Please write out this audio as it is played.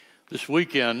This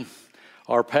weekend,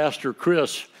 our pastor,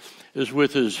 Chris, is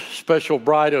with his special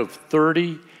bride of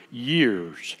 30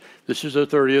 years. This is their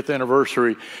 30th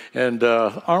anniversary, and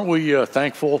aren't we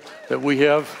thankful that we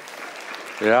have?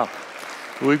 Yeah.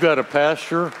 We've got a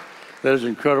pastor that is an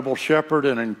incredible shepherd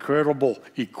and an incredible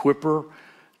equipper,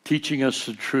 teaching us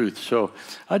the truth. So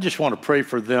I just want to pray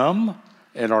for them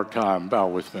and our time. Bow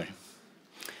with me.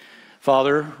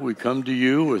 Father, we come to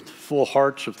you with full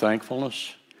hearts of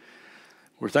thankfulness.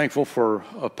 We're thankful for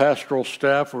a pastoral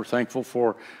staff. We're thankful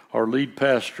for our lead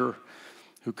pastor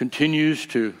who continues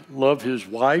to love his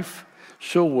wife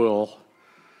so well,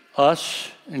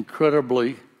 us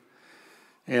incredibly,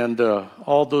 and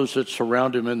all those that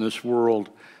surround him in this world.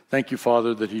 Thank you,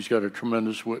 Father, that he's got a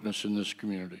tremendous witness in this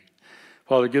community.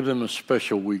 Father, give them a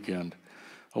special weekend,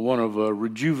 one of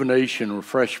rejuvenation,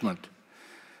 refreshment,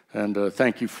 and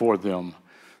thank you for them.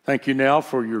 Thank you now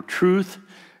for your truth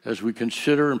as we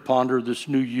consider and ponder this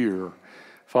new year.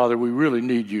 Father, we really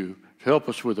need you to help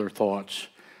us with our thoughts.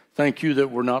 Thank you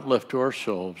that we're not left to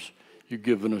ourselves. You've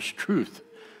given us truth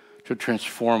to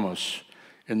transform us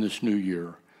in this new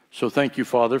year. So thank you,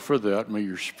 Father, for that. May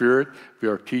your Spirit be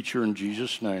our teacher in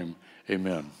Jesus' name.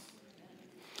 Amen.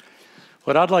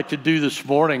 What I'd like to do this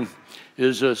morning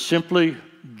is simply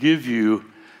give you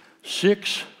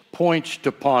 6 points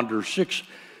to ponder, 6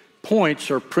 points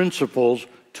or principles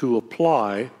to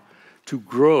apply to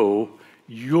grow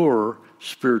your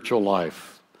spiritual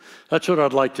life. That's what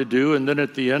I'd like to do. And then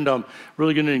at the end, I'm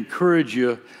really going to encourage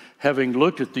you, having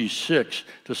looked at these 6,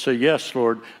 to say, yes,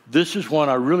 Lord, this is one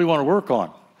I really want to work on.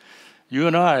 You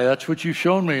and I, that's what you've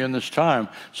shown me in this time.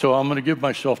 So I'm going to give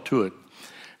myself to it.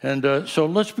 And so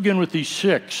let's begin with these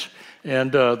 6.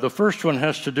 And the first one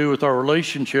has to do with our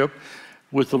relationship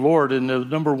with the Lord. And the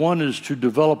number 1 is to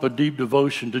develop a deep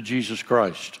devotion to Jesus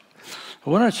Christ.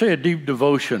 When I say a deep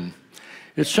devotion,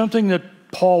 it's something that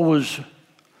Paul was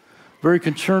very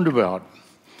concerned about.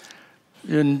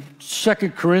 In 2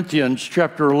 Corinthians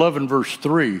chapter 11, verse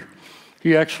 3,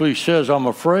 he actually says, I'm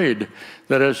afraid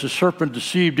that as the serpent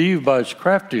deceived Eve by his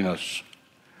craftiness,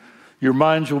 your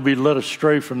minds will be led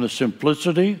astray from the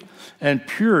simplicity and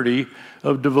purity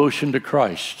of devotion to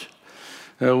Christ.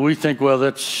 We think, well,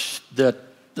 that's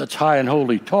high and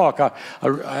holy talk.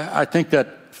 I think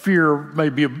that fear may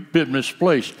be a bit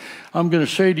misplaced. I'm going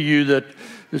to say to you that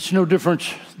it's no different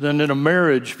than in a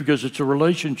marriage, because it's a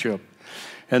relationship.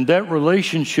 And that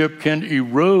relationship can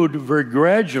erode very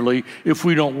gradually if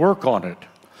we don't work on it.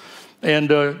 And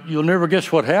you'll never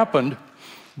guess what happened,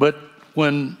 but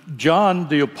when John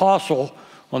the Apostle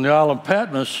on the island of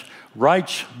Patmos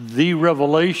writes the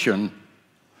Revelation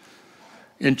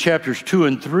in chapters 2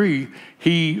 and 3,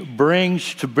 he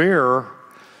brings to bear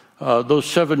those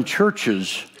 7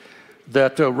 churches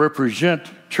that represent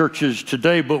churches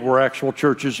today, but were actual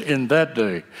churches in that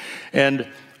day. And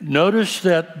notice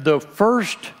that the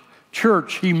first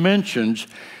church he mentions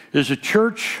is a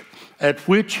church at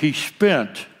which he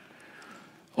spent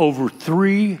over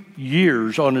 3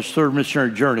 years on his 3rd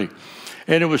missionary journey.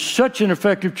 And it was such an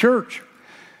effective church.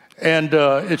 And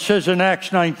it says in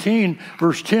Acts 19,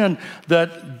 verse 10,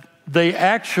 that they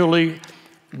actually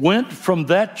went from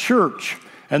that church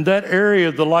and that area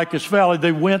of the Lycus Valley,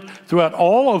 they went throughout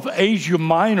all of Asia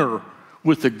Minor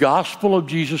with the gospel of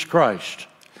Jesus Christ.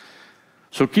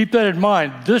 So keep that in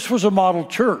mind. This was a model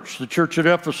church, the church at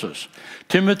Ephesus.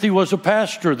 Timothy was a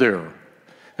pastor there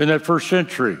in that 1st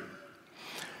century.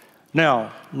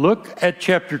 Now, look at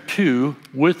chapter 2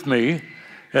 with me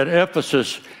at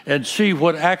Ephesus and see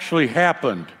what actually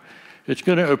happened. It's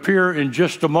going to appear in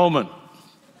just a moment.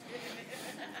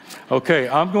 Okay,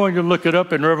 I'm going to look it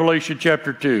up in Revelation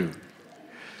chapter 2.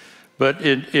 But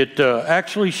it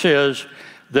actually says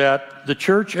that the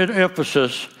church at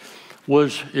Ephesus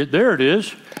was, there it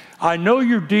is, I know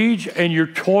your deeds and your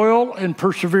toil and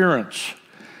perseverance,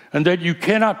 and that you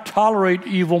cannot tolerate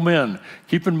evil men.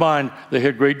 Keep in mind, they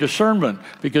had great discernment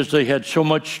because they had so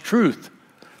much truth.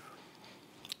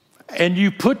 And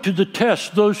you put to the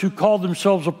test those who call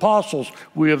themselves apostles.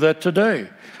 We have that today.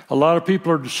 A lot of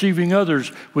people are deceiving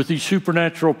others with these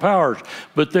supernatural powers,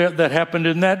 but that happened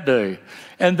in that day.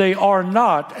 And they are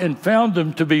not, and found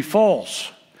them to be false.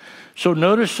 So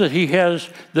notice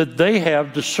that they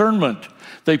have discernment.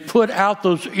 They put out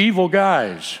those evil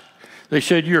guys. They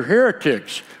said, you're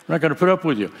heretics. We're not going to put up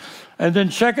with you. And then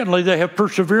secondly, they have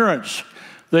perseverance.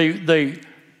 They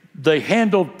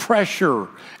handled pressure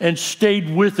and stayed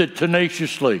with it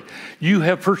tenaciously. You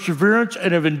have perseverance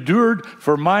and have endured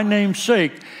for my name's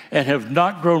sake and have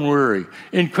not grown weary.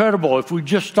 Incredible if we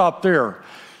just stop there.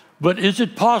 But is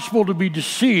it possible to be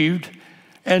deceived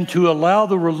and to allow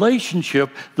the relationship,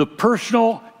 the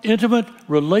personal, intimate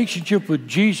relationship with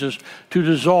Jesus to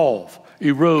dissolve,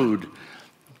 erode.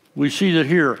 We see that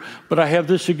here. But I have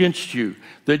this against you,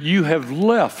 that you have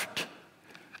left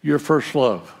your first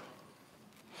love.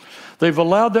 They've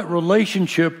allowed that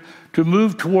relationship to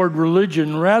move toward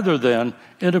religion rather than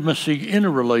intimacy in a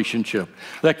relationship.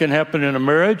 That can happen in a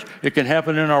marriage. It can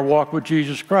happen in our walk with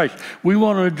Jesus Christ. We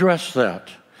want to address that.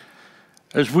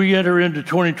 As we enter into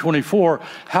 2024,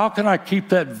 how can I keep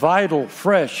that vital,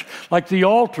 fresh, like the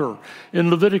altar in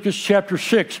Leviticus chapter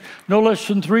 6, no less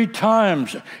than 3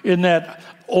 times in that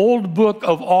old book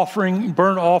of offering,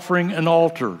 burnt offering and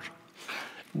altars.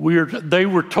 They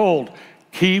were told,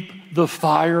 keep the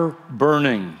fire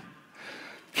burning.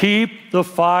 Keep the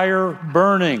fire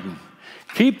burning.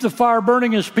 Keep the fire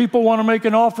burning as people want to make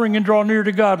an offering and draw near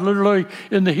to God, literally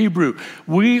in the Hebrew.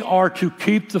 We are to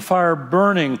keep the fire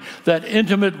burning, that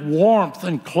intimate warmth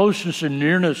and closeness and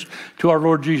nearness to our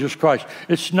Lord Jesus Christ.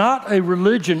 It's not a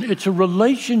religion, it's a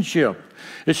relationship.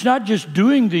 It's not just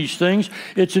doing these things,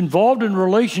 it's involved in a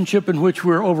relationship in which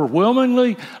we're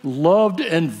overwhelmingly loved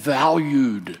and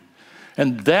valued.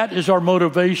 And that is our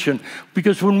motivation,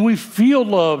 because when we feel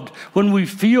loved, when we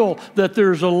feel that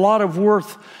there's a lot of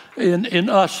worth in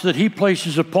us that he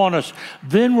places upon us,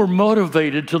 then we're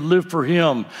motivated to live for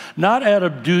him, not out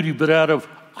of duty, but out of,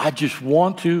 I just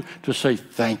want to say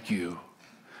thank you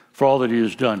for all that he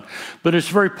has done. But it's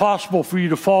very possible for you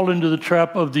to fall into the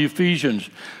trap of the Ephesians,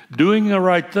 doing the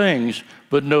right things,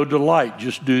 but no delight,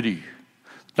 just duty.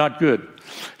 Not good.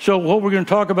 So what we're going to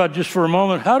talk about just for a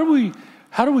moment, how do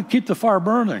we keep the fire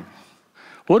burning?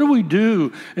 What do we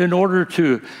do in order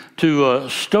to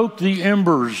stoke the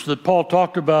embers that Paul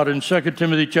talked about in 2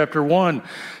 Timothy chapter 1?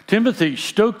 Timothy,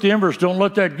 stoke the embers. Don't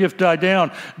let that gift die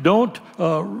down. Don't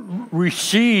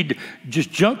recede.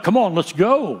 Just jump. Come on, let's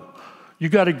go. You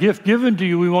got a gift given to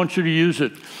you. We want you to use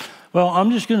it. Well,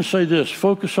 I'm just going to say this.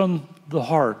 Focus on the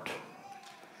heart.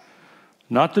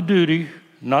 Not the duty,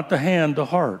 not the hand, the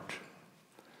heart.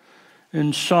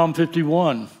 In Psalm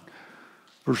 51,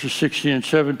 verses 16 and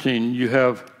 17, you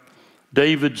have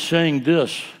David saying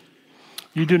this,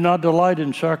 you do not delight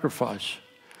in sacrifice,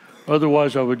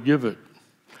 otherwise I would give it.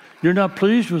 You're not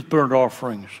pleased with burnt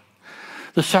offerings.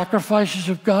 The sacrifices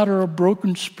of God are a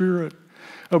broken spirit.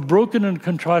 A broken and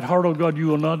contrite heart, oh God, you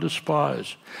will not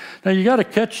despise. Now you got to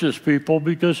catch this, people,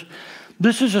 because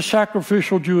this is a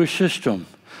sacrificial Jewish system.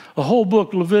 A whole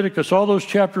book, Leviticus, all those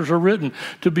chapters are written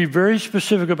to be very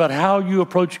specific about how you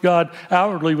approach God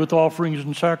outwardly with offerings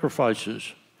and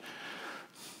sacrifices.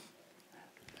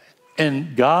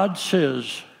 And God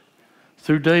says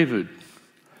through David,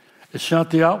 it's not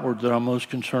the outward that I'm most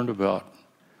concerned about.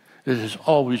 It has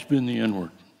always been the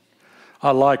inward. I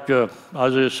like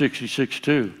Isaiah 66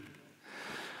 too.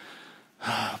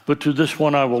 But to this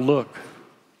one I will look,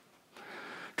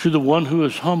 to the one who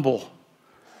is humble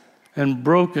and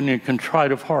broken and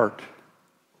contrite of heart,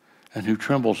 and who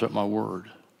trembles at my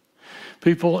word.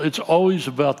 People, it's always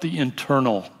about the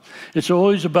internal. It's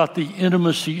always about the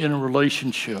intimacy in a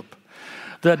relationship,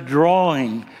 that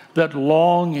drawing, that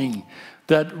longing,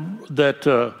 that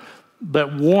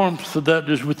warmth that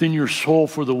is within your soul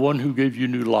for the one who gave you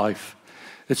new life.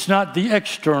 It's not the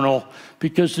external,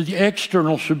 because the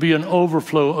external should be an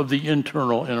overflow of the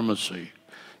internal intimacy,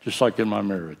 just like in my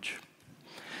marriage.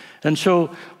 And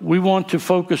so we want to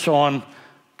focus on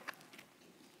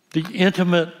the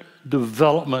intimate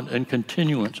development and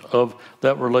continuance of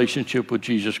that relationship with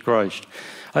Jesus Christ.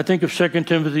 I think of 2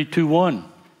 Timothy 2:1.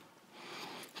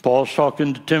 Paul's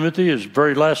talking to Timothy, his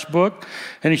very last book,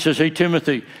 and he says, hey,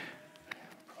 Timothy,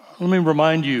 let me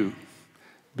remind you,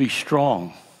 be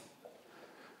strong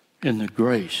in the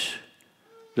grace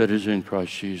that is in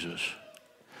Christ Jesus.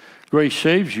 Grace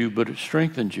saves you, but it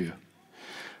strengthens you.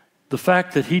 The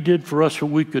fact that he did for us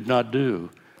what we could not do,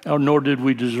 nor did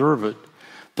we deserve it,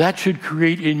 that should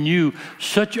create in you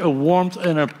such a warmth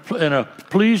and a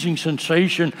pleasing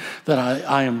sensation that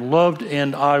I am loved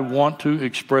and I want to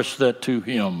express that to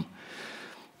him.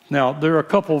 Now, there are a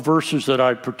couple verses that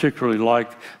I particularly like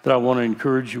that I want to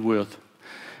encourage you with.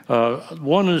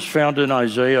 One is found in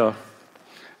Isaiah,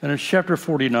 and it's chapter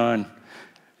 49.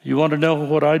 You want to know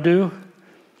what I do?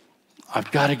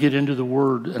 I've got to get into the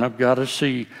Word, and I've got to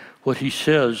see what he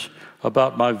says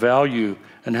about my value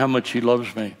and how much he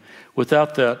loves me.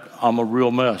 Without that, I'm a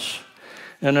real mess.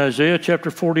 In Isaiah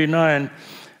chapter 49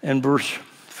 and verse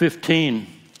 15,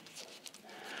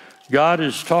 God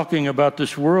is talking about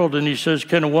this world, and he says,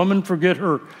 can a woman forget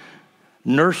her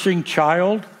nursing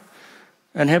child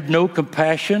and have no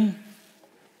compassion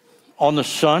on the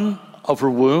son of her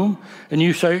womb? And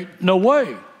you say, no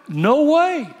way, no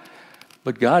way.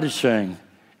 But God is saying,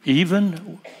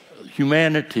 Even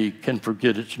humanity can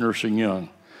forget its nursing young.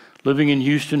 Living in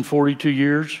Houston 42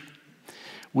 years,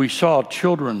 we saw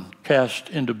children cast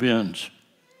into bins.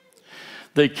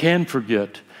 They can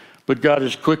forget, but God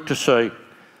is quick to say,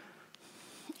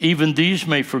 even these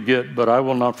may forget, but I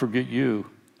will not forget you.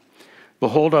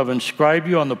 Behold, I've inscribed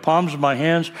you on the palms of my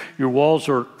hands. Your walls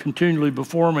are continually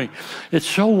before me. It's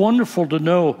so wonderful to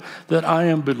know that I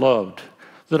am beloved,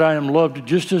 that I am loved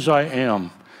just as I am.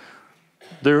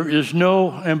 There is no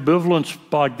ambivalence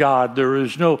by God. There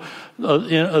is no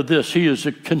this. He is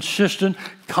a consistent,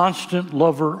 constant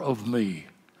lover of me.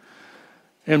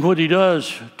 And what he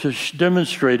does to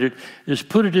demonstrate it is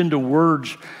put it into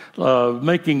words,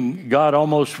 making God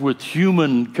almost with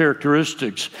human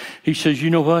characteristics. He says,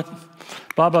 you know what?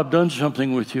 Bob, I've done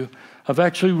something with you. I've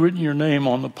actually written your name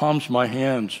on the palms of my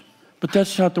hands. But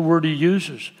that's not the word he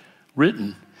uses,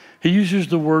 written. He uses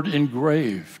the word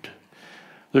engraved.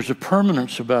 There's a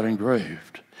permanence about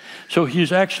engraved. So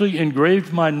he's actually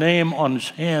engraved my name on his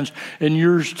hands, and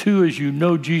yours too, as you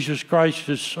know Jesus Christ,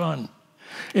 his son.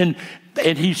 And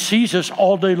he sees us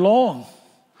all day long.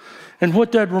 And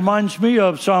what that reminds me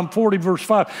of, Psalm 40, verse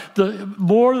 5, the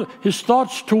more his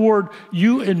thoughts toward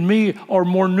you and me are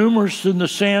more numerous than the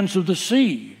sands of the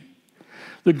sea.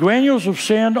 The granules of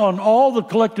sand on all the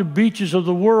collective beaches of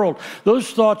the world, those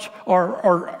thoughts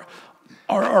are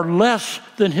less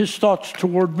than his thoughts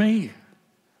toward me.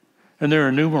 And they're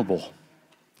innumerable.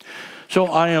 So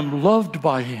I am loved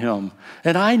by him.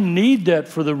 And I need that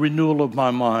for the renewal of my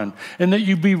mind. And that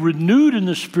you be renewed in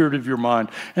the spirit of your mind.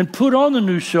 And put on the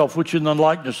new self, which in the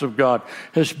likeness of God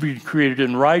has been created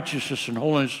in righteousness and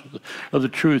holiness of the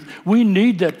truth. We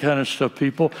need that kind of stuff,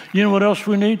 people. You know what else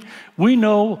we need? We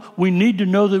need to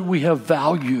know that we have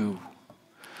value.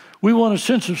 We want a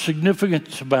sense of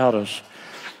significance about us.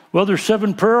 Well, there's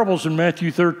 7 parables in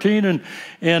Matthew 13,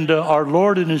 and our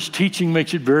Lord in his teaching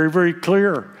makes it very, very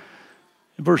clear.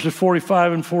 In verses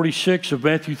 45 and 46 of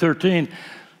Matthew 13,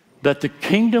 that the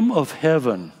kingdom of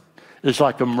heaven is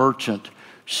like a merchant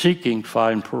seeking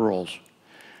fine pearls.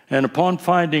 And upon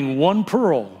finding one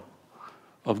pearl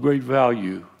of great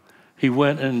value, he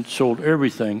went and sold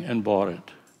everything and bought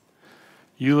it.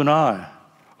 You and I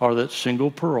are that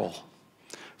single pearl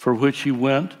for which he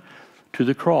went to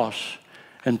the cross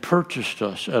and purchased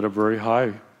us at a very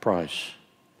high price.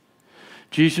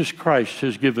 Jesus Christ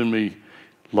has given me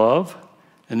love,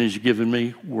 and he's given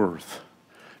me worth.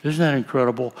 Isn't that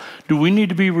incredible? Do we need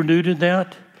to be renewed in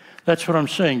that? That's what I'm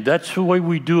saying. That's the way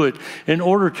we do it. In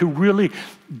order to really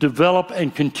develop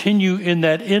and continue in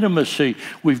that intimacy,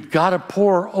 we've got to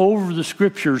pour over the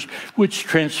scriptures, which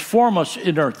transform us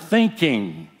in our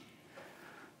thinking.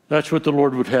 That's what the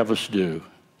Lord would have us do.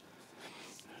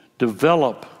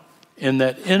 Develop in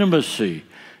that intimacy.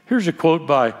 Here's a quote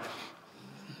by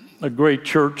a great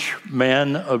church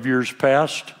man of years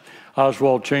past,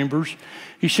 Oswald Chambers.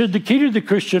 He said, the key to the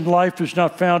Christian life is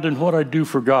not found in what I do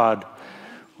for God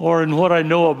or in what I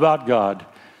know about God.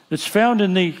 It's found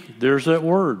in there's that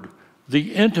word,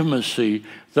 the intimacy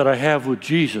that I have with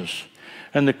Jesus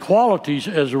and the qualities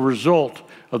as a result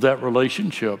of that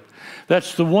relationship.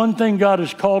 That's the one thing God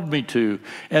has called me to,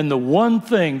 and the one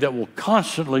thing that will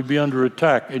constantly be under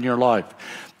attack in your life.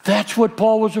 That's what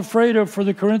Paul was afraid of for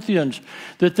the Corinthians,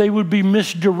 that they would be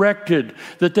misdirected,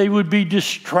 that they would be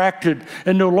distracted,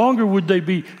 and no longer would they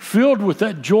be filled with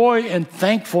that joy and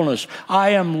thankfulness. I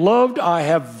am loved, I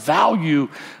have value,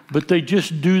 but they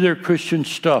just do their Christian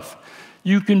stuff.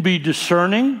 You can be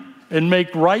discerning and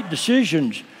make right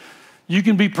decisions. You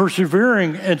can be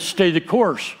persevering and stay the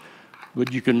course,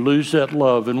 but you can lose that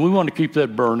love. And we want to keep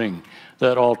that burning,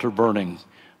 that altar burning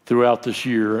throughout this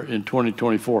year in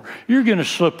 2024. You're going to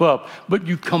slip up, but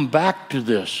you come back to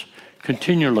this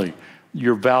continually,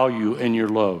 your value and your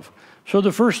love. So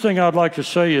the first thing I'd like to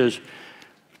say is,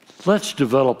 let's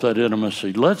develop that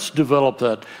intimacy. Let's develop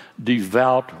that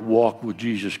devout walk with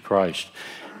Jesus Christ.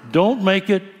 Don't make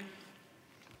it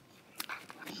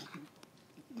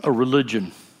a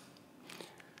religion.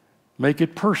 Make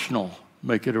it personal.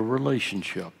 Make it a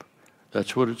relationship.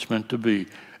 That's what it's meant to be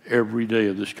every day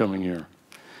of this coming year.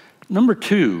 Number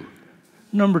two,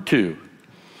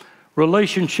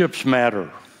 relationships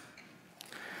matter.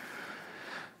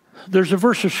 There's a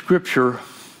verse of Scripture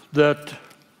that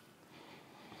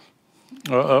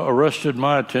arrested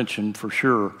my attention for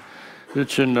sure.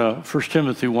 It's in 1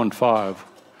 Timothy 1:5.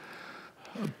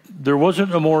 There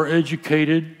wasn't a more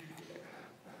educated,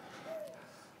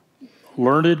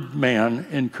 learned man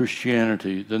in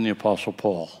Christianity than the Apostle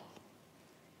Paul.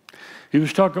 He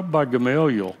was talking about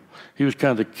Gamaliel. He was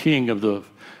kind of the king of the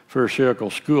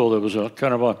Pharisaical school that was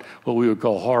kind of on what we would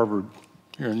call Harvard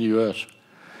here in the U.S.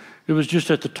 It was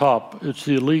just at the top. It's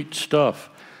the elite stuff.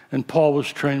 And Paul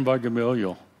was trained by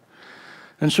Gamaliel.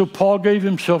 And so Paul gave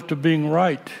himself to being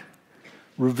right,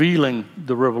 revealing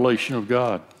the revelation of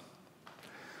God.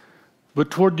 But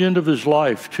toward the end of his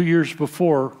life, 2 years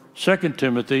before 2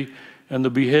 Timothy and the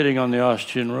beheading on the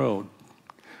Ostian Road,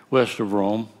 west of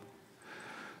Rome,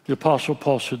 the Apostle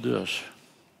Paul said this: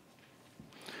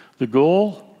 the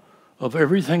goal of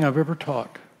everything I've ever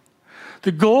taught,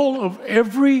 the goal of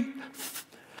every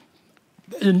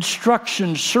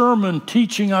instruction, sermon,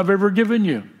 teaching I've ever given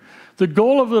you, the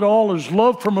goal of it all is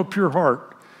love from a pure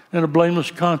heart and a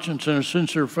blameless conscience and a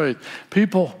sincere faith.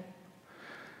 People,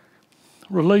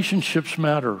 relationships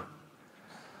matter.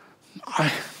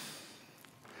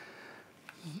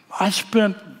 I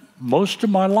spent most of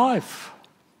my life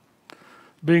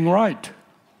being right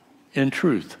in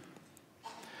truth.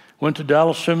 Went to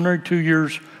Dallas Seminary, 2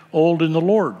 years old in the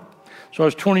Lord. So I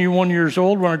was 21 years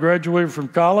old when I graduated from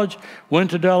college,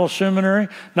 went to Dallas Seminary,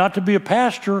 not to be a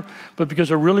pastor, but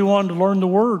because I really wanted to learn the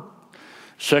Word.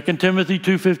 2 Timothy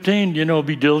 2:15,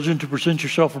 be diligent to present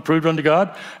yourself approved unto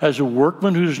God as a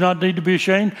workman who does not need to be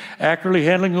ashamed, accurately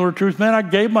handling the word of truth. Man, I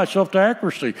gave myself to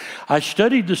accuracy. I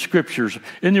studied the scriptures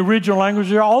in the original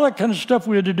language, all that kind of stuff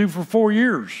we had to do for 4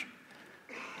 years.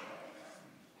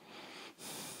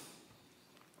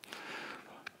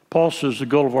 Paul says the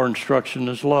goal of our instruction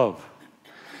is love.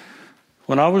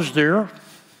 When I was there,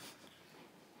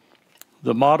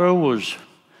 the motto was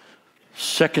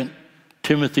 2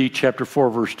 Timothy chapter 4,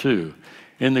 verse 2.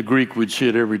 In the Greek, we'd see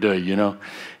it every day,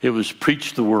 It was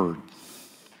preach the word.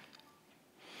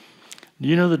 Do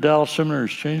you know the Dallas Seminary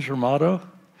has changed their motto?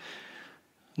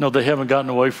 No, they haven't gotten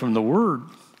away from the word.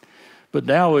 But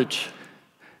now it's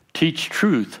teach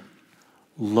truth,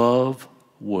 love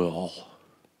well.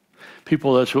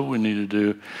 People, that's what we need to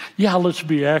do. Yeah, let's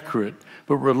be accurate.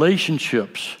 But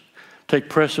relationships take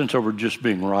precedence over just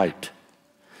being right.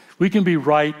 We can be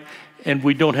right and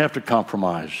we don't have to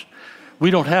compromise.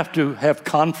 We don't have to have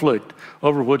conflict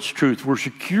over what's truth. We're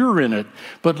secure in it,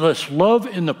 but let's love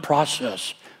in the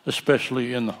process,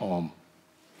 especially in the home.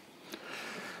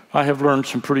 I have learned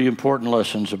some pretty important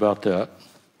lessons about that.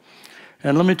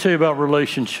 And let me tell you about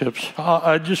relationships.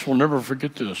 I just will never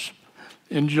forget this.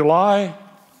 In July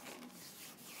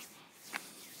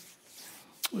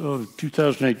of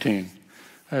 2018,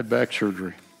 I had back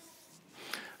surgery.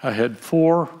 I had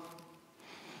 4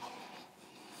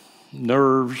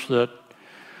 nerves that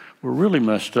were really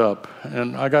messed up,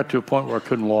 and I got to a point where I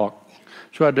couldn't walk.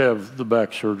 So I had to have the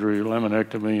back surgery,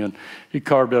 laminectomy, and he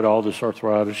carved out all this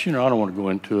arthritis. I don't want to go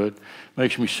into it. It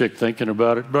makes me sick thinking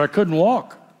about it, but I couldn't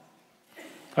walk.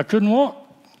 I couldn't walk.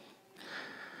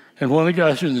 And one of the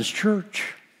guys in this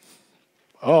church,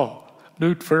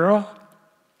 Newt Farah,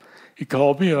 he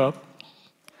called me up,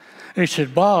 and he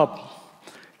said, Bob,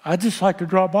 I'd just like to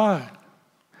drop by.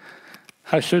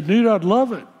 I said, Newt, I'd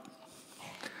love it.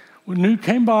 When Newt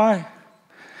came by,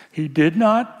 he did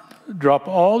not drop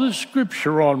all the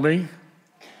scripture on me.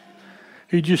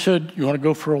 He just said, you want to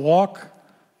go for a walk?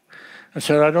 I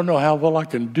said, I don't know how well I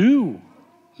can do,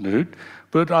 Newt,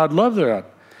 but I'd love that.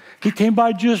 He came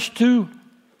by just to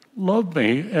love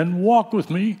me and walk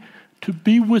with me, to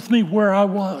be with me where I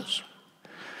was.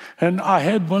 And I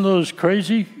had one of those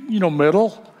crazy,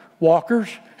 metal walkers.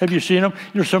 Have you seen them?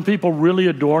 Some people really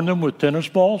adorn them with tennis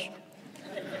balls.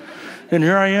 And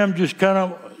here I am just kind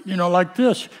of, like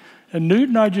this. And Newt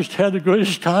and I just had the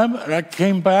greatest time. And I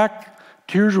came back,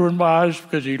 tears were in my eyes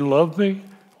because he loved me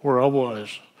where I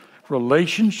was.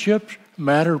 Relationships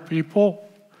matter, people.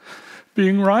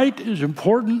 Being right is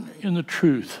important in the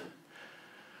truth.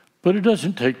 But it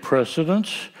doesn't take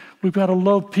precedence. We've got to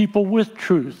love people with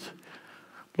truth.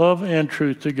 Love and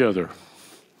truth together.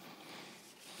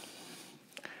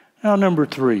 Now, number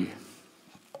 3.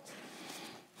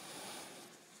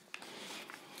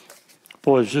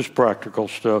 Boy, is this practical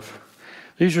stuff.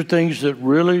 These are things that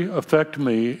really affect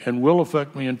me and will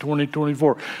affect me in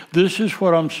 2024. This is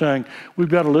what I'm saying. We've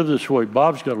got to live this way.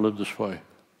 Bob's got to live this way.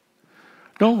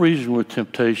 Don't reason with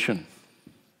temptation.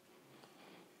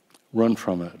 Run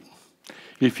from it.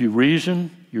 If you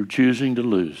reason, you're choosing to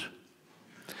lose.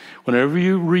 Whenever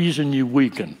you reason, you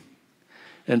weaken.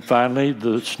 And finally,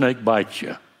 the snake bites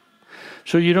you.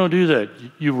 So you don't do that.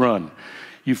 You run.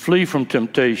 You flee from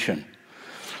temptation.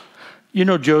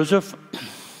 Joseph,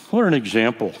 what an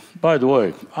example. By the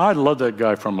way, I love that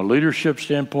guy from a leadership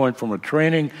standpoint, from a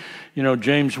training,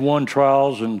 James 1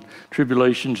 trials and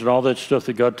tribulations and all that stuff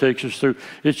that God takes us through.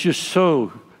 It's just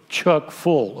so chock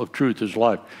full of truth, his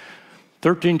life.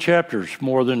 13 chapters,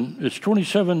 it's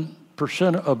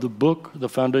 27% of the book, the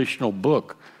foundational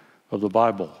book of the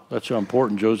Bible. That's how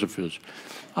important Joseph is.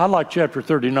 I like chapter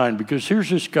 39 because here's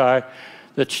this guy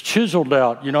that's chiseled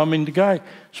out. You know, I mean, the guy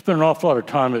spent an awful lot of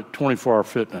time at 24-Hour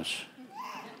Fitness.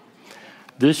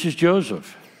 This is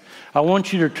Joseph. I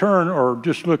want you to turn or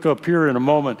just look up here in a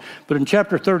moment. But in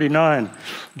chapter 39,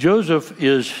 Joseph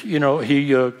is, you know,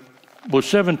 he was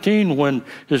 17 when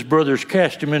his brothers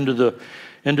cast him into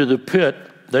the pit.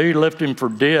 They left him for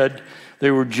dead.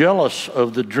 They were jealous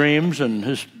of the dreams, and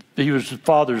he was his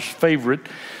father's favorite.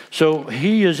 So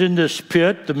he is in this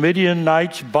pit. The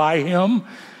Midianites buy him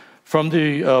from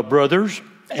the brothers,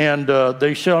 and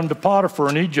they sell him to Potiphar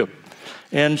in Egypt.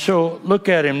 And so look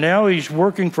at him now. He's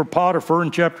working for Potiphar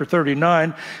in chapter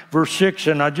 39, verse 6.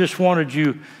 And I just wanted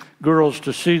you girls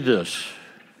to see this.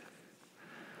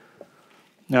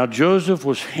 Now Joseph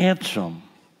was handsome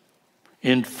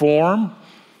in form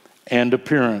and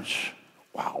appearance.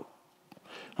 Wow.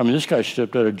 I mean, this guy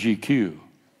stepped out of GQ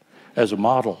as a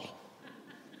model.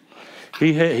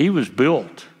 He was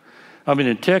built. I mean,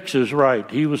 in Texas, right,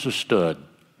 he was a stud.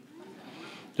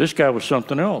 This guy was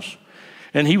something else.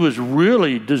 And he was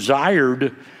really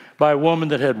desired by a woman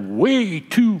that had way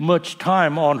too much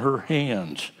time on her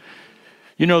hands.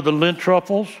 You know, the Lent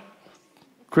truffles,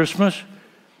 Christmas,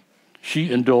 she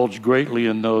indulged greatly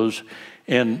in those,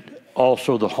 and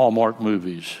also the Hallmark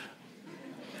movies.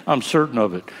 I'm certain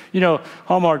of it. You know,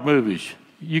 Hallmark movies,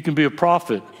 you can be a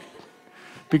prophet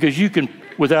because you can,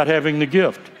 without having the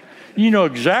gift. You know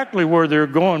exactly where they're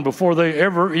going before they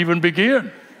ever even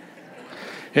begin.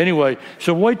 Anyway,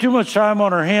 so way too much time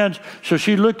on her hands, so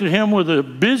she looked at him with a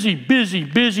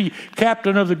busy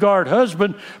captain of the guard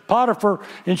husband, Potiphar,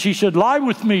 and she said, "Lie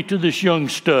with me to this young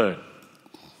stud."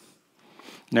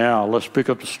 Now, let's pick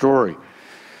up the story.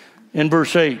 In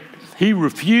verse 8, he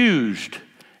refused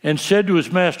and said to his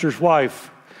master's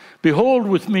wife, "Behold,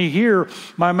 with me here,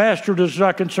 my master does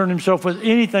not concern himself with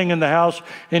anything in the house,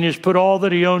 and has put all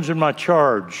that he owns in my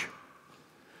charge."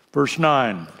 Verse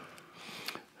 9,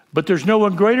 "But there's no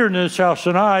one greater in this house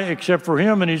than I, except for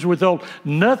him, and he's withheld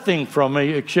nothing from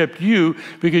me except you,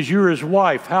 because you're his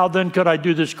wife. How then could I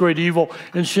do this great evil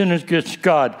and sin against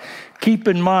God?" Keep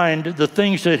in mind the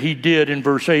things that he did in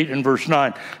verse 8 and verse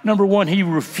 9. Number one, he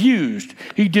refused.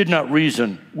 He did not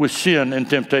reason with sin and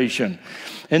temptation.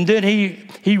 And then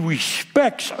he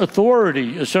respects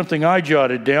authority, is something I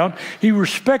jotted down. He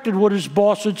respected what his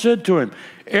boss had said to him.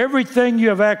 Everything you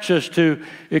have access to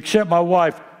except my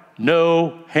wife,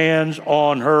 no hands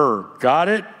on her. Got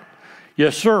it?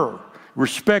 Yes, sir.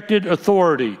 Respected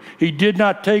authority. He did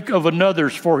not take of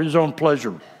another's for his own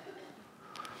pleasure.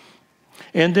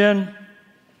 And then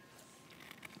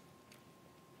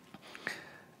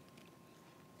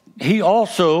he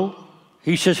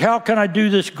says, how can I do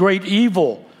this great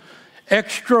evil?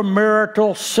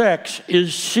 Extramarital sex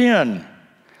is sin,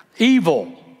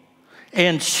 evil,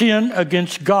 and sin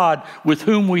against God with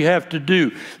whom we have to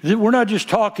do. We're not just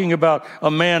talking about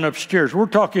a man upstairs. We're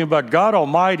talking about God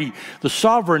Almighty, the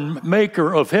sovereign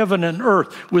maker of heaven and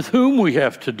earth, with whom we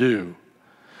have to do.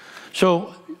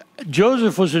 So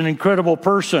Joseph was an incredible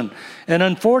person. And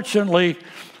unfortunately,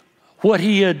 what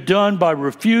he had done by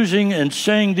refusing and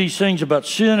saying these things about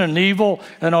sin and evil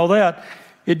and all that,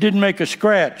 it didn't make a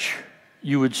scratch,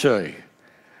 you would say.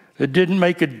 It didn't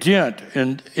make a dent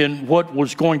in what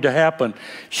was going to happen.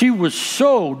 She was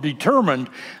so determined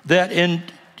that in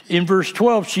verse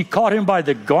 12, she caught him by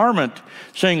the garment,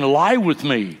 saying, "Lie with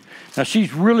me." Now,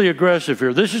 she's really aggressive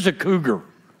here. This is a cougar.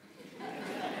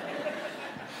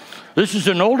 This is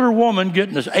an older woman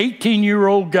getting this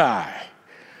 18-year-old guy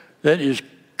that is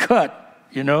cut,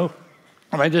 you know.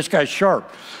 I mean, this guy's sharp.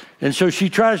 And so she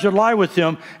tries to lie with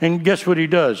him, and guess what he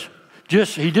does?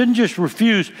 He didn't just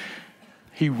refuse.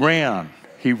 He ran.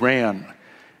 He ran.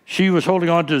 She was holding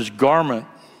on to his garment,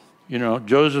 you know,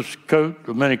 Joseph's coat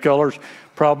of many colors,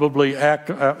 probably,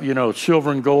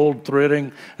 silver and gold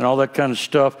threading and all that kind of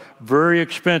stuff. Very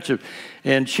expensive.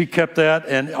 And she kept that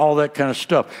and all that kind of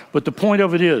stuff. But the point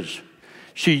of it is,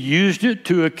 she used it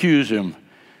to accuse him.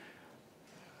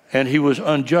 And he was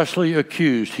unjustly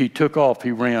accused. He took off.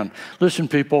 He ran. Listen,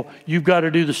 people, you've got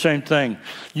to do the same thing.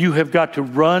 You have got to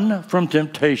run from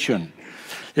temptation.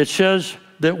 It says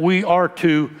that we are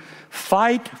to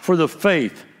fight for the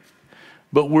faith,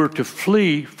 but we're to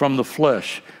flee from the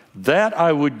flesh. That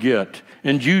I would get.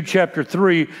 In Jude chapter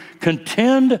 3,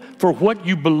 contend for what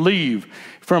you believe.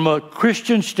 From a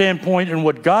Christian standpoint and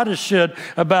what God has said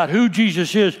about who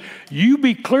Jesus is, you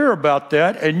be clear about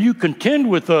that and you contend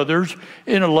with others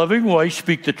in a loving way,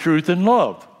 speak the truth in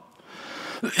love.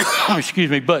 Excuse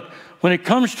me, but when it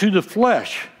comes to the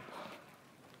flesh,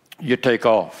 you take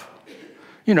off.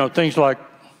 You know, things like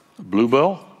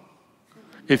Bluebell.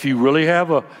 If you really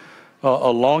have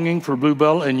a longing for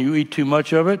Bluebell and you eat too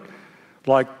much of it,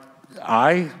 like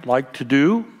I like to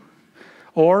do?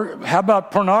 Or how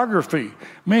about pornography?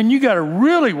 Man, you got to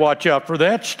really watch out for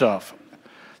that stuff.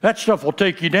 That stuff will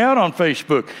take you down on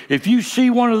Facebook. If you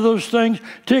see one of those things,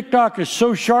 TikTok is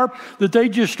so sharp that they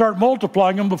just start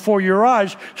multiplying them before your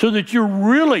eyes so that you're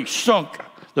really sunk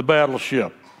the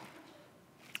battleship.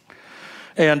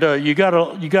 And you got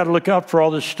to look out for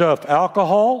all this stuff.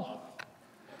 Alcohol.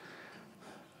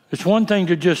 It's one thing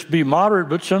to just be moderate,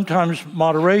 but sometimes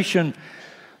moderation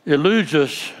eludes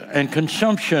us and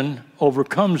consumption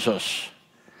overcomes us.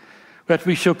 We have to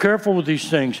be so careful with these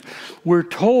things. We're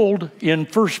told in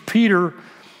 1 Peter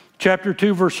chapter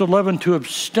 2, verse 11, to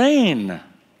abstain.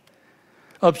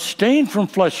 Abstain from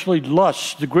fleshly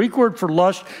lusts. The Greek word for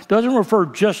lust doesn't refer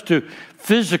just to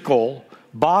physical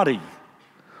body,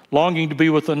 longing to be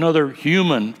with another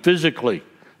human physically.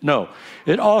 No,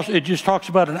 it just talks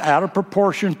about an out of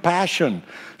proportion passion,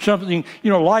 something,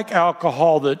 like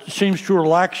alcohol that seems to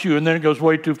relax you and then it goes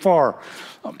way too far.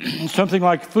 Something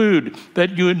like food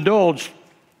that you indulge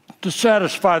to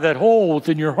satisfy that hole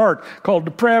within your heart called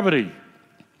depravity.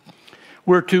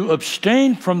 We're to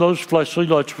abstain from those fleshly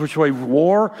lusts which wage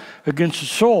war against the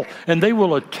soul, and they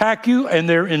will attack you, and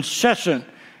they're incessant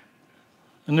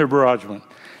in their barragement.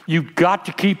 You've got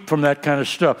to keep from that kind of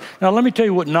stuff. Now, let me tell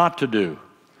you what not to do.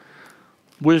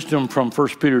 Wisdom from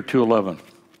 1 Peter 2:11.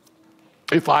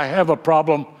 If I have a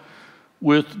problem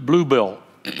with Bluebell,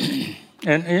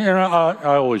 and I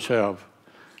always have.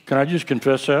 Can I just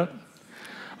confess that?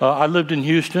 I lived in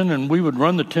Houston, and we would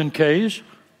run the 10Ks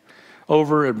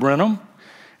over at Brenham.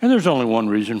 And there's only one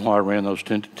reason why I ran those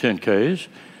 10Ks.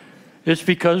 It's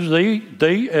because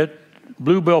they at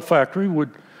Bluebell Factory would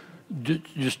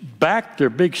just back their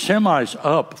big semis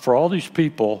up for all these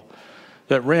people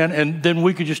that ran, and then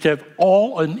we could just have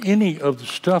all and any of the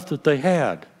stuff that they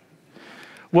had.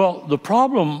 Well, the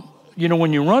problem,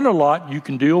 when you run a lot, you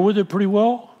can deal with it pretty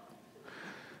well.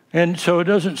 And so it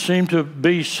doesn't seem to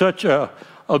be such a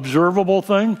observable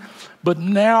thing. But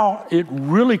now it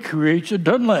really creates a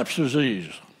Dunlap's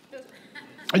disease.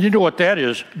 And you know what that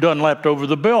is? Dunlapped over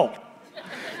the belt.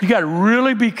 You got to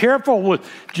really be careful with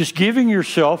just giving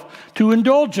yourself to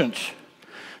indulgence.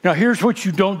 Now, here's what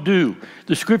you don't do.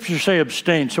 The scriptures say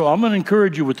abstain. So I'm going to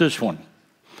encourage you with this one.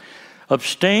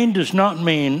 Abstain does not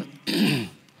mean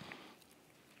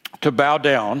to bow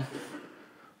down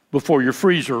before your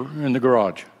freezer in the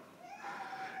garage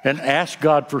and ask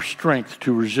God for strength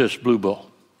to resist Bluebell.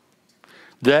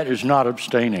 That is not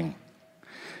abstaining.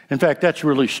 In fact, that's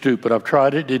really stupid. I've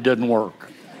tried it. It doesn't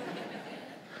work.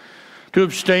 To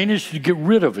abstain is to get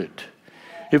rid of it.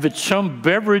 If it's some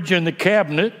beverage in the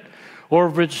cabinet, or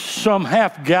if it's some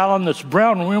half gallon that's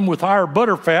brown rimmed with higher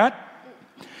butterfat,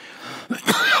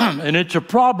 and it's a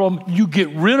problem, you get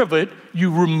rid of it, you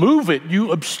remove it,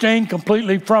 you abstain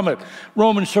completely from it.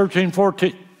 Romans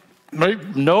 13:14,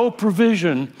 make no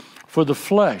provision for the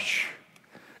flesh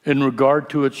in regard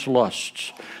to its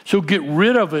lusts. So get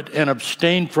rid of it and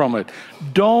abstain from it.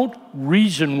 Don't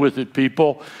reason with it,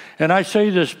 people. And I say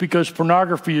this because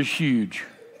pornography is huge.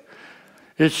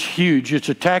 It's huge. It's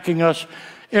attacking us.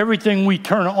 Everything we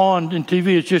turn on in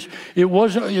TV,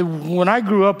 when I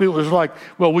grew up, it was like,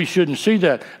 well, we shouldn't see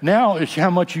that. Now it's how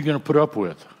much you're going to put up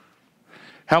with.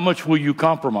 How much will you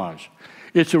compromise?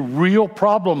 It's a real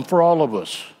problem for all of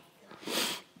us.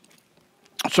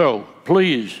 So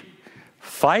please,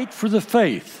 fight for the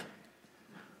faith,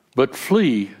 but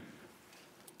flee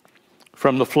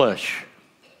from the flesh.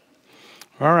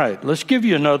 All right, let's give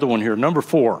you another one here. Number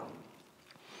 4.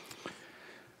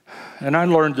 And I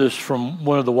learned this from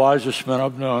one of the wisest men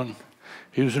I've known.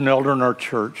 He was an elder in our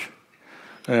church.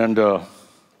 And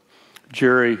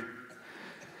Jerry,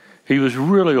 he was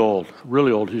really old.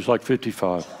 He was like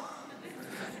 55.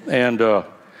 And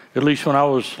at least when I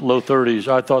was low 30s,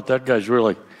 I thought that guy's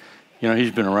really,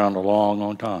 he's been around a long,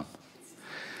 long time.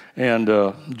 And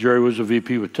Jerry was a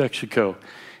VP with Texaco.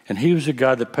 And he was the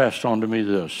guy that passed on to me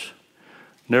this.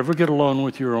 Never get alone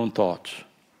with your own thoughts.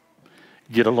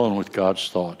 Get alone with God's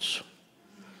thoughts.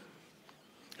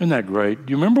 Isn't that great?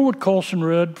 Do you remember what Colson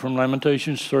read from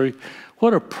Lamentations 3?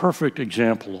 What a perfect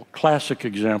example, classic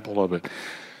example of it.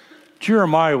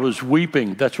 Jeremiah was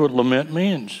weeping. That's what lament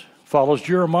means. Follows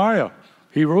Jeremiah.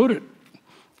 He wrote it.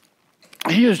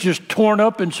 He is just torn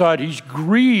up inside. He's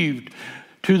grieved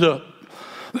to the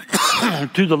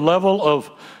to the level of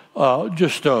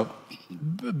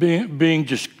being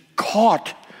just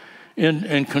caught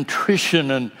in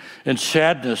contrition and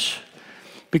sadness,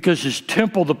 because his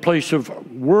temple, the place of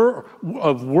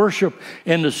worship,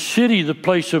 and the city, the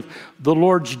place of the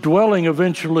Lord's dwelling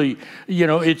eventually,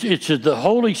 it's the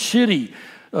holy city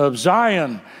of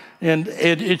Zion, and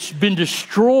it's been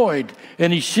destroyed.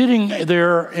 And he's sitting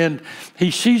there and he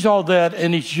sees all that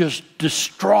and he's just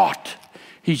distraught.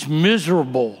 He's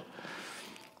miserable.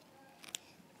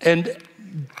 And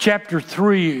chapter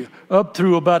 3 up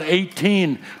through about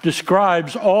 18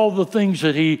 describes all the things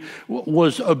that he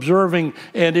was observing,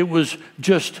 and it was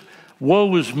just,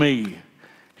 woe is me.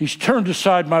 He's turned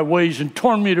aside my ways and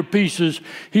torn me to pieces.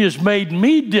 He has made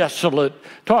me desolate,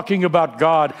 talking about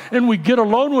God. And we get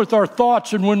alone with our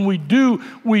thoughts, and when we do,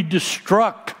 we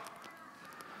destruct.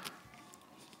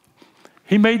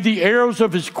 He made the arrows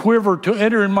of his quiver to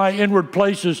enter in my inward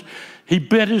places. He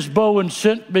bent his bow and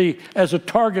sent me as a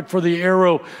target for the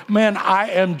arrow. Man, I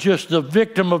am just the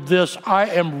victim of this. I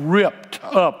am ripped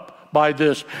up by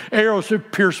this. Arrows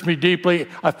have pierced me deeply.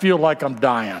 I feel like I'm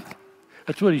dying.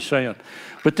 That's what he's saying.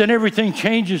 But then everything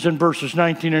changes in verses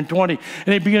 19 and 20,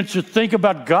 and he begins to think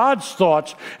about God's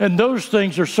thoughts, and those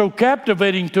things are so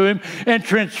captivating to him and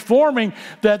transforming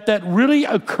that really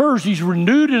occurs. He's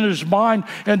renewed in his mind,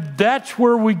 and that's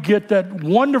where we get that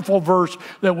wonderful verse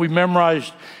that we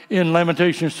memorized in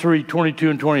Lamentations 3,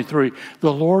 22 and 23.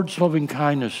 The Lord's loving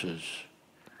kindnesses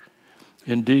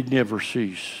indeed never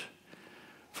cease,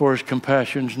 for his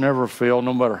compassions never fail,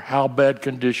 no matter how bad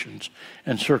conditions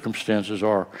and circumstances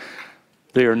are.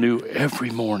 They are new every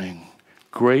morning.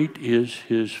 Great is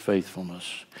his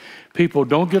faithfulness. People,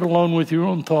 don't get alone with your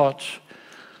own thoughts.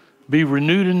 Be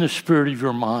renewed in the spirit of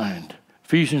your mind.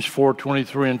 Ephesians 4,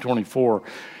 23 and 24.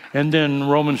 And then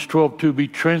Romans 12, 2,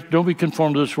 don't be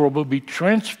conformed to this world, but be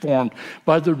transformed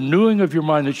by the renewing of your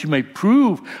mind, that you may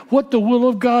prove what the will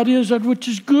of God is, that which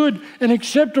is good and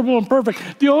acceptable and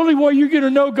perfect. The only way you're going to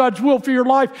know God's will for your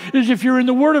life is if you're in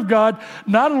the Word of God,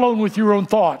 not alone with your own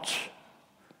thoughts.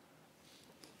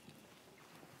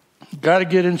 Got to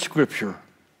get in Scripture.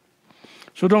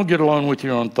 So don't get alone with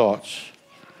your own thoughts.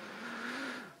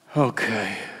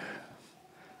 Okay.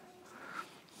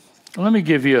 Let me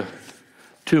give you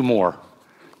two more.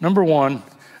 Number one,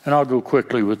 and I'll go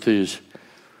quickly with these.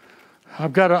 I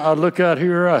look out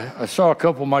here. I saw a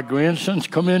couple of my grandsons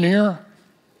come in here.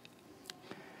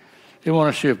 They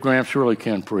want to see if Gramps really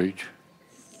can preach.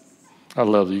 I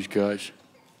love these guys.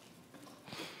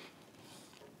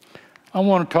 I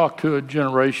want to talk to a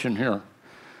generation here.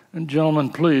 And gentlemen,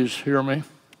 please hear me.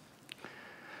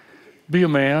 Be a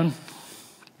man,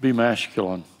 be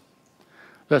masculine.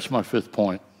 That's my fifth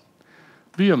point.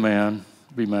 Be a man,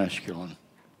 be masculine.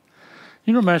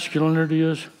 You know what masculinity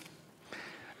is?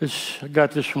 I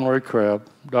got this from Larry Crabb,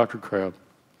 Dr. Crabb.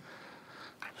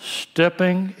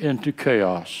 Stepping into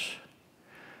chaos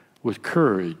with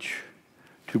courage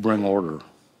to bring order.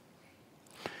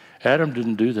 Adam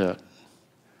didn't do that.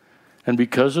 And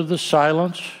because of the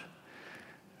silence,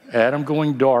 Adam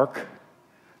going dark,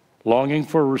 longing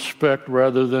for respect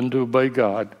rather than to obey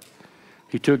God,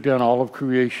 he took down all of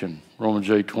creation, Romans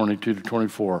 8, 22 to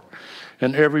 24.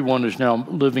 And everyone is now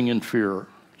living in fear.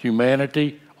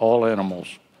 Humanity, all animals.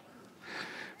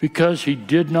 Because he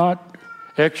did not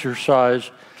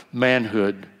exercise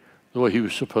manhood the way he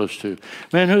was supposed to.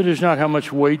 Manhood is not how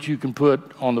much weight you can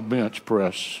put on the bench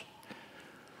press.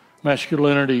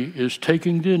 Masculinity is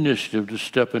taking the initiative to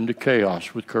step into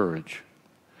chaos with courage.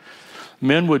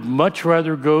 Men would much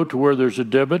rather go to where there's a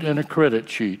debit and a credit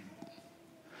sheet,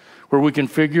 where we can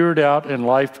figure it out and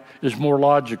life is more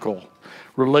logical.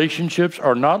 Relationships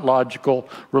are not logical.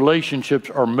 Relationships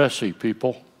are messy,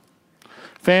 people.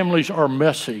 Families are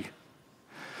messy.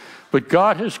 But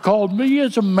God has called me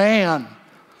as a man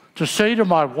to say to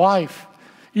my wife,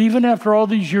 even after all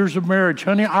these years of marriage,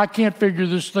 honey, I can't figure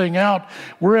this thing out.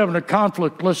 We're having a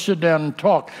conflict. Let's sit down and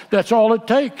talk. That's all it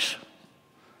takes.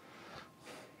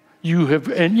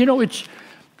 It's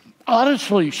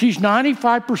honestly, she's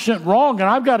 95% wrong, and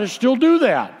I've got to still do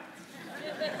that.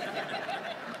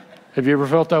 Have you ever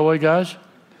felt that way, guys?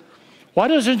 Why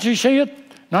doesn't she say it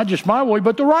not just my way,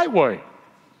 but the right way?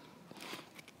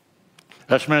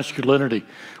 That's masculinity.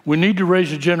 We need to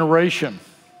raise a generation.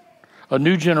 A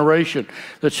new generation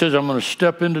that says, I'm going to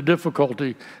step into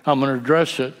difficulty. I'm going to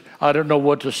address it. I don't know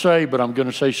what to say, but I'm going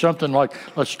to say something like,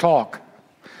 let's talk.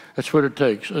 That's what it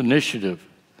takes. Initiative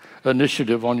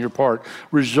on your part.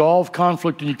 Resolve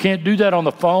conflict. And you can't do that on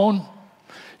the phone.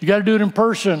 You got to do it in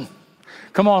person.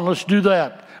 Come on, let's do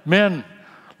that. Men,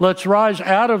 let's rise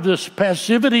out of this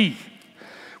passivity.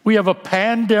 We have a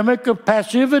pandemic of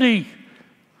passivity.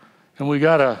 And we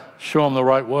got to show them the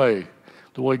right way,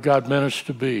 the way God meant us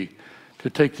to be. To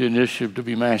take the initiative to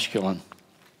be masculine.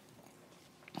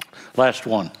 Last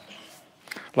one.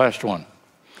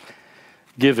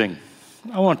 Giving.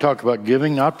 I want to talk about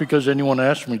giving, not because anyone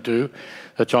asked me to.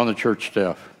 That's on the church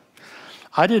staff.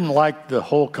 I didn't like the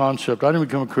whole concept. I didn't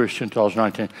become a Christian until I was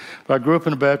 19. But I grew up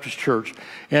in a Baptist church,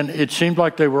 and it seemed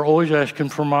like they were always asking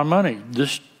for my money.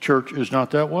 This church is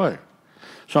not that way.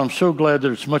 So I'm so glad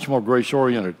that it's much more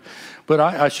grace-oriented. But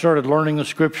I started learning the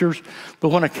scriptures. But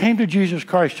when I came to Jesus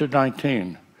Christ at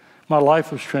 19, my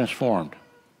life was transformed.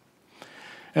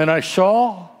 And I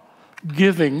saw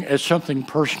giving as something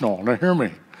personal. Now hear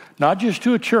me. Not just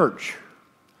to a church,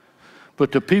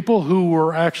 but to people who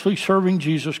were actually serving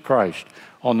Jesus Christ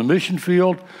on the mission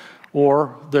field,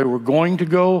 or they were going to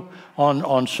go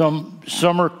on some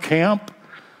summer camp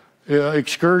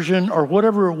excursion or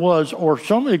whatever it was, or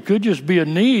it could just be a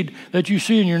need that you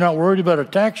see and you're not worried about a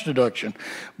tax deduction.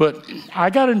 But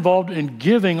I got involved in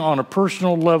giving on a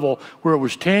personal level where it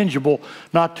was tangible,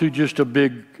 not to just a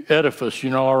big edifice,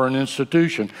 or an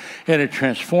institution. And it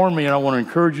transformed me, and I want to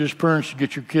encourage you as parents to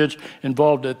get your kids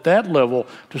involved at that level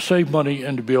to save money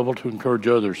and to be able to encourage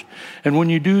others. And when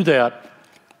you do that,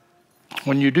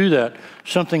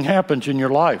 something happens in your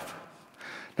life.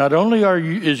 Not only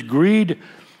is greed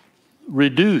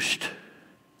reduced,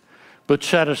 but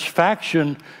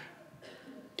satisfaction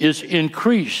is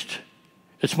increased.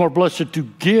 It's more blessed to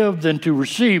give than to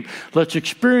receive. Let's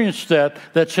experience that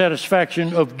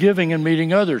satisfaction of giving and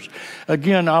meeting others.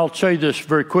 Again, I'll say this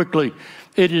very quickly.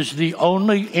 It is the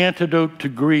only antidote to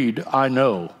greed I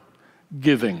know,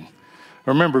 giving.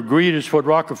 Remember, greed is what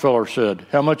Rockefeller said.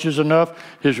 How much is enough?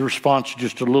 His response,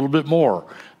 just a little bit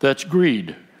more. That's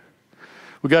greed.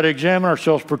 We got to examine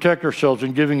ourselves, protect ourselves,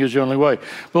 and giving is the only way.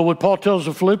 But what Paul tells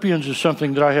the Philippians is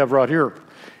something that I have right here.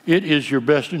 It is your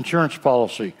best insurance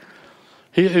policy.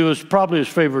 It was probably his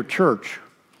favorite church.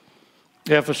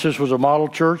 Ephesus was a model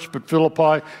church, but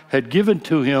Philippi had given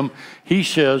to him, he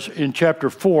says in chapter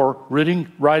 4,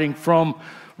 writing from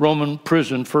Roman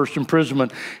prison, first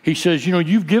imprisonment, he says,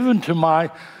 you've given to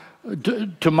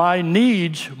my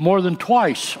needs more than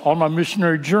twice on my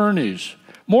missionary journeys.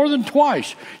 More than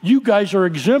twice. You guys are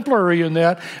exemplary in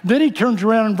that. Then he turns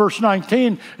around in verse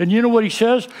 19, and you know what he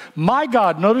says? My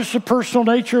God, notice the personal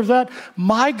nature of that.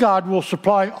 My God will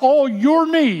supply all your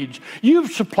needs.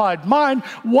 You've supplied mine.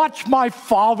 Watch my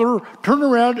Father turn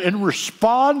around and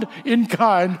respond in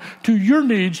kind to your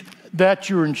needs. That's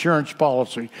your insurance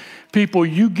policy. People,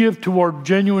 you give toward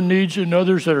genuine needs in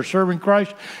others that are serving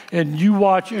Christ, and you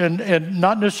watch, and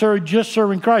not necessarily just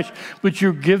serving Christ, but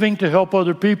you're giving to help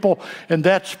other people, and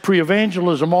that's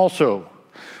pre-evangelism also.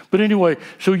 But anyway,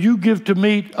 so you give to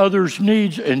meet others'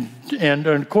 needs, and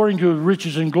according to the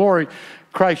riches and glory,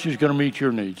 Christ is going to meet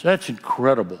your needs. That's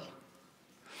incredible.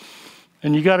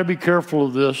 And you got to be careful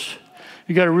of this.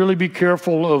 You got to really be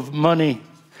careful of money,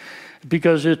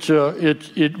 because it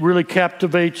really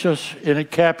captivates us, and it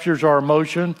captures our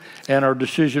emotion and our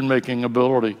decision-making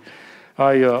ability.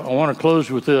 I want to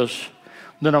close with this.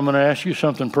 Then I'm going to ask you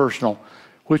something personal.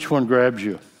 Which one grabs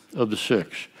you of the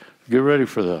six? Get ready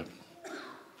for that.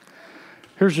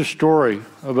 Here's a story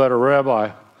about a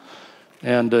rabbi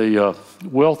and a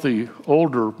wealthy,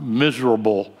 older,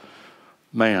 miserable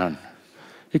man.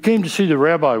 He came to see the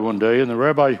rabbi one day, and the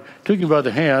rabbi took him by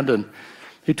the hand, and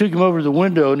he took him over to the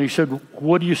window, and he said,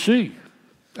 "What do you see?"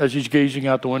 As he's gazing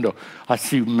out the window. "I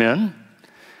see men.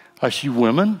 I see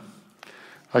women.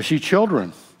 I see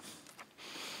children."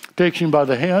 Takes him by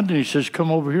the hand, and he says,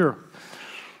 "Come over here."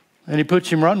 And he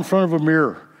puts him right in front of a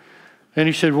mirror. And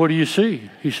he said, "What do you see?"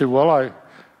 He said, "Well,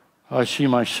 I see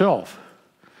myself."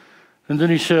 And then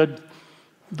he said,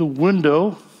 "The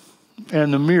window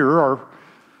and the mirror are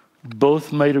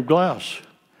both made of glass.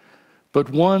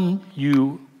 But one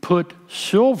you put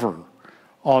silver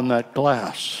on that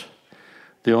glass.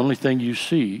 The only thing you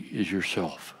see is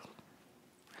yourself."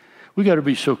 We got to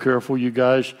be so careful, you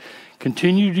guys.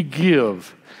 Continue to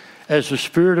give as the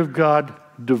Spirit of God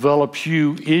develops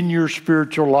you in your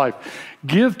spiritual life.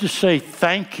 Give to say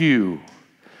thank you.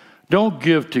 Don't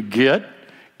give to get.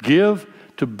 Give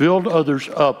to build others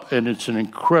up, and it's an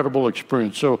incredible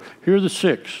experience. So here are the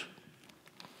six.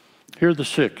 Here are the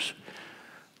six.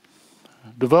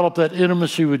 Develop that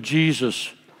intimacy with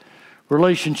Jesus.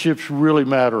 Relationships really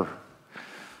matter.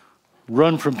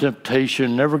 Run from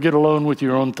temptation. Never get alone with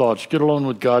your own thoughts. Get alone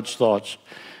with God's thoughts.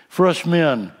 For us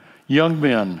men, young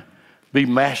men, be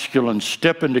masculine.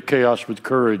 Step into chaos with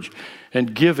courage.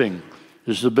 And giving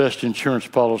is the best insurance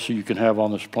policy you can have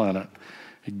on this planet.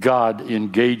 God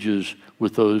engages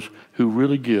with those who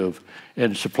really give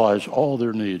and supplies all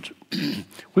their needs.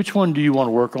 Which one do you want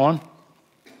to work on?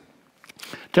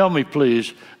 Tell me,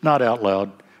 please, not out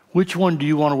loud, which one do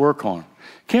you want to work on?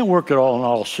 Can't work at all on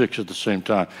all six at the same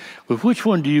time. But which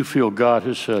one do you feel God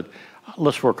has said,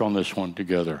 let's work on this one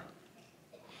together?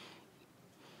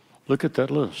 Look at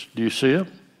that list. Do you see it?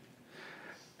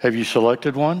 Have you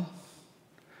selected one?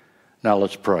 Now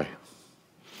let's pray.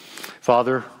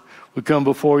 Father, we come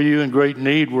before you in great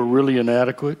need. We're really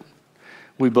inadequate.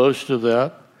 We boast of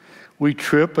that. We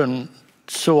trip and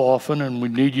so often, and we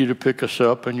need you to pick us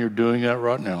up, and you're doing that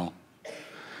right now.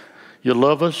 You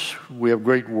love us. We have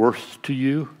great worth to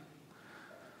you.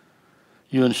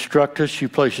 You instruct us. You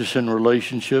place us in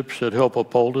relationships that help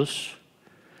uphold us.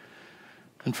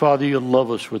 And Father, you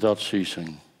love us without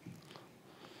ceasing.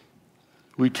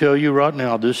 We tell you right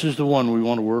now, this is the one we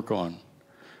want to work on.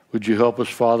 Would you help us,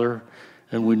 Father?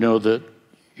 And we know that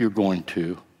you're going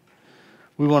to.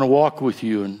 We want to walk with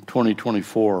you in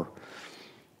 2024.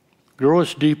 Grow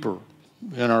us deeper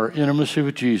in our intimacy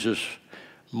with Jesus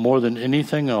more than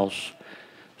anything else,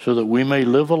 so that we may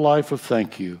live a life of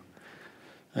thank you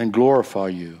and glorify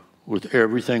you with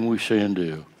everything we say and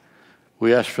do.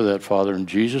 We ask for that, Father, in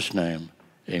Jesus' name,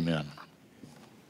 amen.